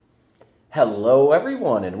Hello,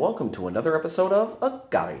 everyone, and welcome to another episode of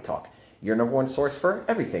Agave Talk, your number one source for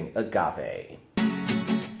everything agave.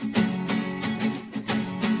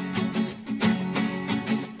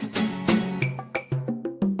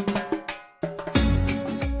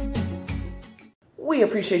 We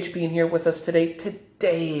appreciate you being here with us today.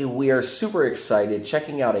 Today, we are super excited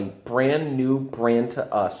checking out a brand new brand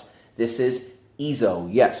to us. This is Iso.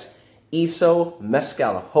 Yes, Iso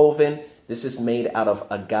Mezcal Joven. This is made out of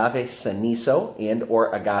agave cenizo and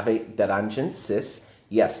or agave durangensis.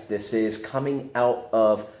 Yes, this is coming out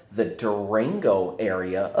of the Durango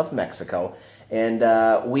area of Mexico. And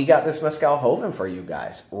we got this Mezcal Joven for you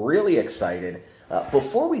guys. Really excited.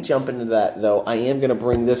 Before we jump into that, though, I am going to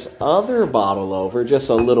bring this other bottle over. Just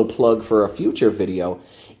a little plug for a future video.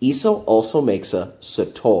 Iso also makes a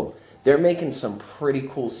Sotol. They're making some pretty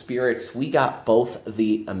cool spirits. We got both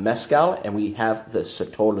the mezcal and we have the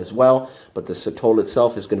Sotol as well. But the Sotol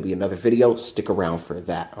itself is going to be another video. Stick around for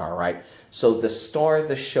that, all right? So the star of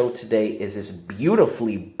the show today is this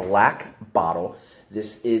beautifully black bottle.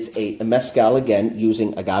 This is a mezcal, again,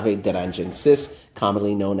 using agave durangensis,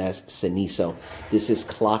 commonly known as cenizo. This is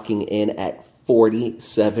clocking in at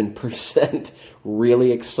 47%.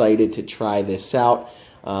 Really excited to try this out.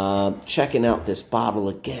 Checking out this bottle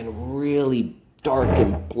again, really dark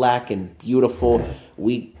and black and beautiful.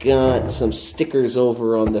 We got some stickers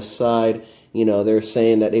over on the side. You know, they're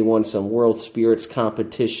saying that they won some World Spirits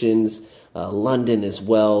competitions, London as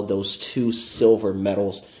well, those 2 silver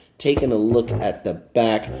medals. Taking a look at the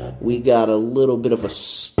back, we got a little bit of a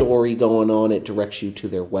story going on. It directs you to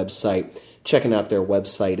their website. Checking out their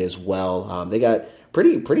website as well. They got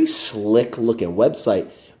pretty slick looking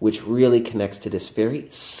website, which really connects to this very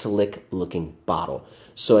slick looking bottle.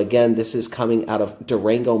 So again, this is coming out of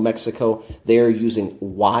Durango, Mexico. They are using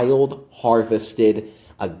wild harvested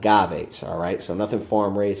agaves, all right? So nothing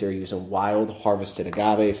farm raised. They're using wild harvested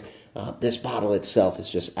agaves. This bottle itself is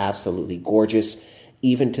just absolutely gorgeous,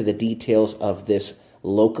 even to the details of this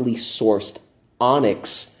locally sourced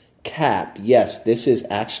onyx cap. Yes, this is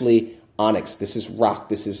actually onyx. This is rock.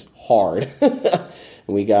 This is hard.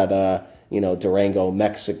 We got Durango,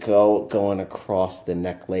 Mexico, going across the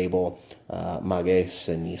neck label, Maguey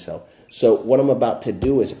Cenizo. So what I'm about to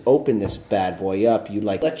do is open this bad boy up. You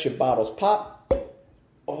let your bottles pop.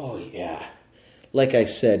 Oh, yeah. Like I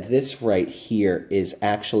said, this right here is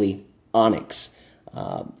actually onyx.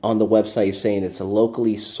 On the website, it's saying it's a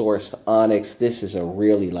locally sourced onyx. This is a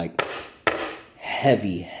really,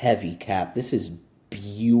 heavy cap. This is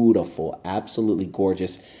beautiful, absolutely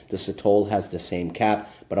gorgeous. The Sotol has the same cap,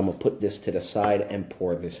 but I'm going to put this to the side and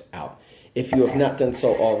pour this out. If you have not done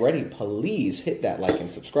so already, please hit that like and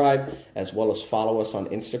subscribe, as well as follow us on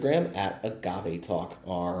Instagram at Agave Talk.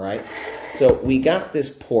 All right. So we got this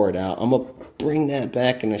poured out. I'm going to bring that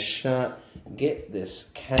back in a shot, get this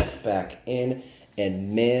cap back in,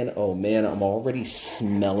 and man, oh man, I'm already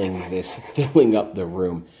smelling this filling up the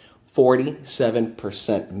room.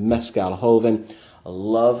 47% Mezcal Joven.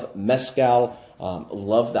 Love mezcal.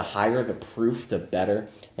 Love the higher the proof, the better.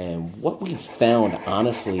 And what we found,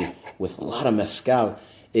 honestly, with a lot of mezcal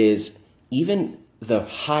is even the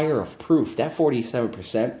higher of proof, that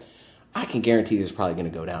 47%, I can guarantee is probably going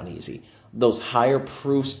to go down easy. Those higher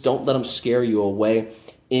proofs, don't let them scare you away.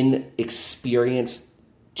 In experience,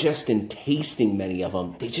 just in tasting many of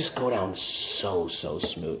them, they just go down so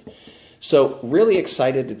smooth. So really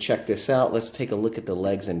excited to check this out. Let's take a look at the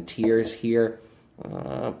legs and tiers here.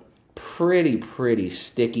 Pretty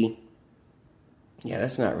sticky. Yeah,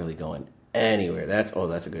 that's not really going anywhere. That's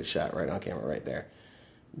a good shot right on camera right there.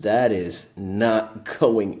 That is not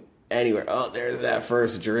going anywhere. Oh, there's that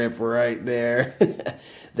first drip right there.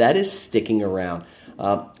 That is sticking around.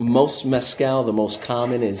 Most mezcal, the most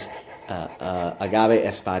common is agave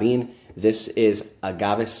espadín. This is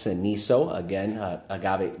agave cenizo. Again,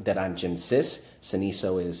 agave durangensis.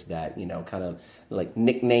 Cenizo is that, kind of like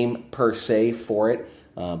nickname per se for it.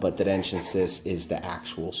 But durangensis is the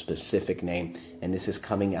actual specific name. And this is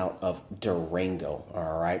coming out of Durango.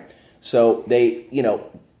 All right. So they,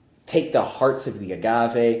 take the hearts of the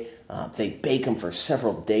agave. They bake them for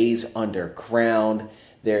several days underground.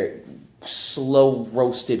 They're slow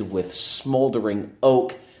roasted with smoldering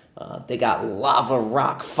oak. They got lava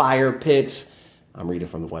rock fire pits. I'm reading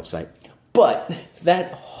from the website. But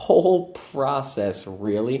that whole process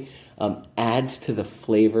really adds to the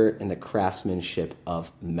flavor and the craftsmanship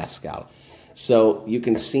of mezcal. So you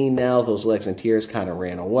can see now those legs and tiers kind of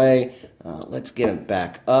ran away. Let's get them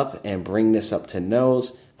back up and bring this up to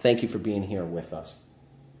nose. Thank you for being here with us.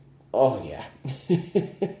 Oh, yeah.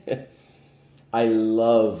 I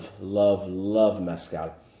love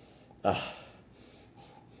mezcal.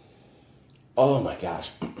 Oh my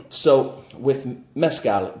gosh. So with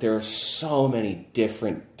mezcal, there are so many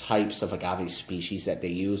different types of agave species that they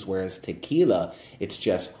use, whereas tequila, it's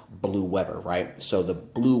just Blue Weber, right? So the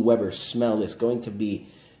Blue Weber smell is going to be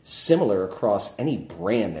similar across any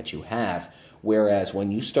brand that you have, whereas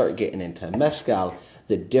when you start getting into mezcal,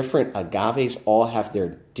 the different agaves all have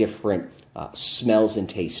their different smells and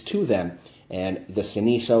tastes to them, and the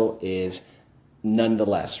cenizo is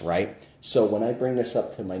nonetheless, right? So when I bring this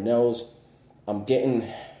up to my nose, I'm getting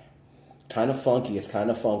kind of funky. It's kind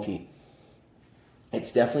of funky.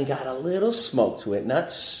 It's definitely got a little smoke to it,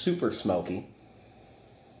 not super smoky.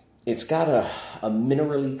 It's got a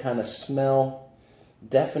minerally kind of smell.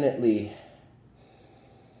 Definitely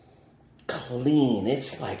clean.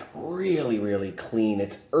 It's like really, really clean.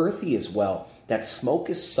 It's earthy as well. That smoke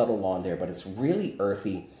is subtle on there, but it's really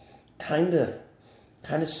earthy. Kind of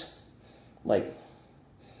like,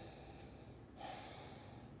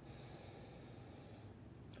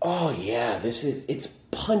 oh yeah, it's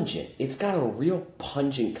pungent. It's got a real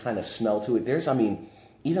pungent kind of smell to it. There's,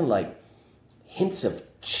 even like hints of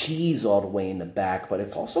cheese all the way in the back, but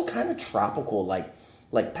it's also kind of tropical,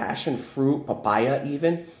 like passion fruit, papaya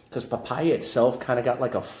even, because papaya itself kind of got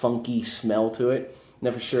like a funky smell to it.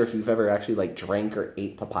 Never sure if you've ever actually like drank or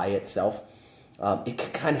ate papaya itself. It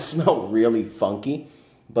can kind of smell really funky,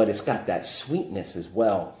 but it's got that sweetness as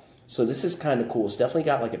well. So this is kind of cool. It's definitely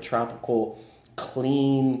got like a tropical,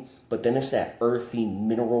 clean, but then it's that earthy,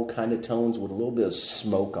 mineral kind of tones with a little bit of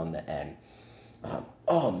smoke on the end.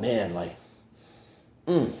 Oh man,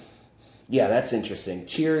 yeah, that's interesting.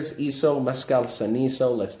 Cheers, Iso, Mezcal,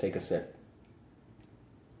 Cenizo. Let's take a sip.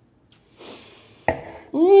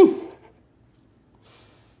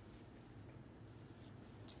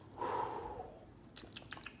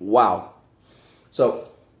 Wow. So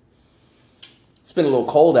it's been a little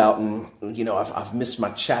cold out, and I've missed my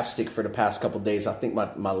chapstick for the past couple days. I think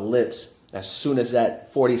my lips, as soon as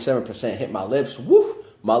that 47% hit my lips,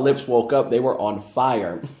 my lips woke up. They were on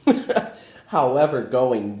fire. However,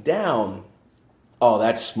 going down, oh,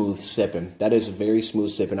 that's smooth sipping. That is very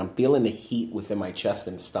smooth sipping. I'm feeling the heat within my chest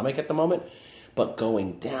and stomach at the moment, but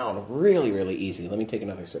going down really, really easy. Let me take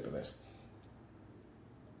another sip of this.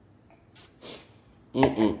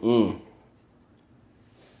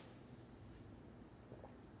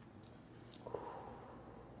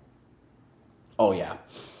 Oh yeah.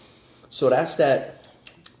 So that's the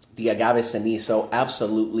agave cenizo.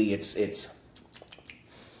 Absolutely, it's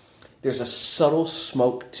there's a subtle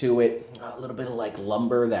smoke to it, a little bit of like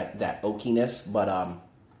lumber, that oakiness, but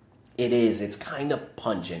it's kind of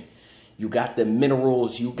pungent. You got the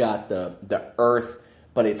minerals, you got the earth,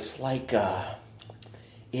 but it's like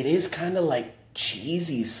it is kind of like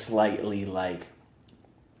cheesy, slightly, like,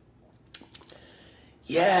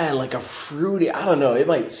 yeah, like a fruity, I don't know, it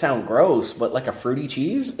might sound gross, but like a fruity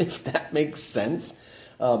cheese, if that makes sense.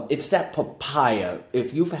 It's that papaya.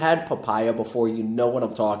 If you've had papaya before, you know what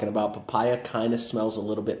I'm talking about. Papaya kind of smells a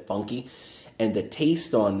little bit funky. And the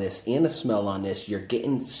taste on this and the smell on this, you're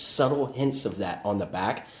getting subtle hints of that on the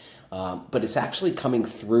back. But it's actually coming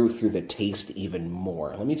through the taste even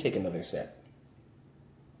more. Let me take another sip.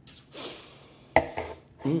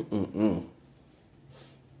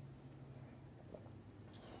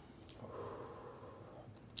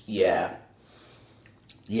 Yeah.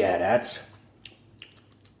 That's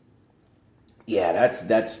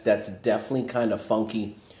definitely kind of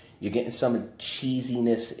funky. You're getting some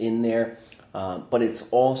cheesiness in there, but it's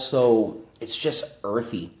just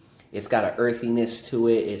earthy. It's got an earthiness to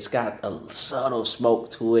it. It's got a subtle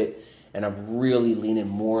smoke to it, and I'm really leaning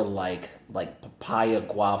more like papaya,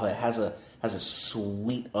 guava. It has a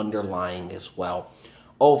sweet underlying as well.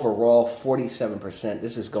 Overall, 47%.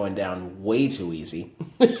 This is going down way too easy.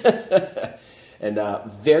 And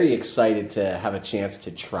very excited to have a chance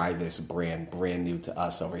to try this brand new to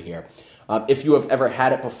us over here. If you have ever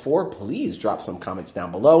had it before, please drop some comments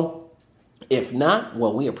down below. If not,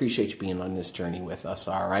 well, we appreciate you being on this journey with us,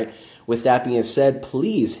 all right? With that being said,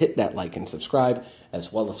 please hit that like and subscribe,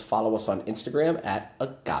 as well as follow us on Instagram at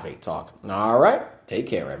Agave Talk. All right, take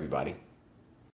care, everybody.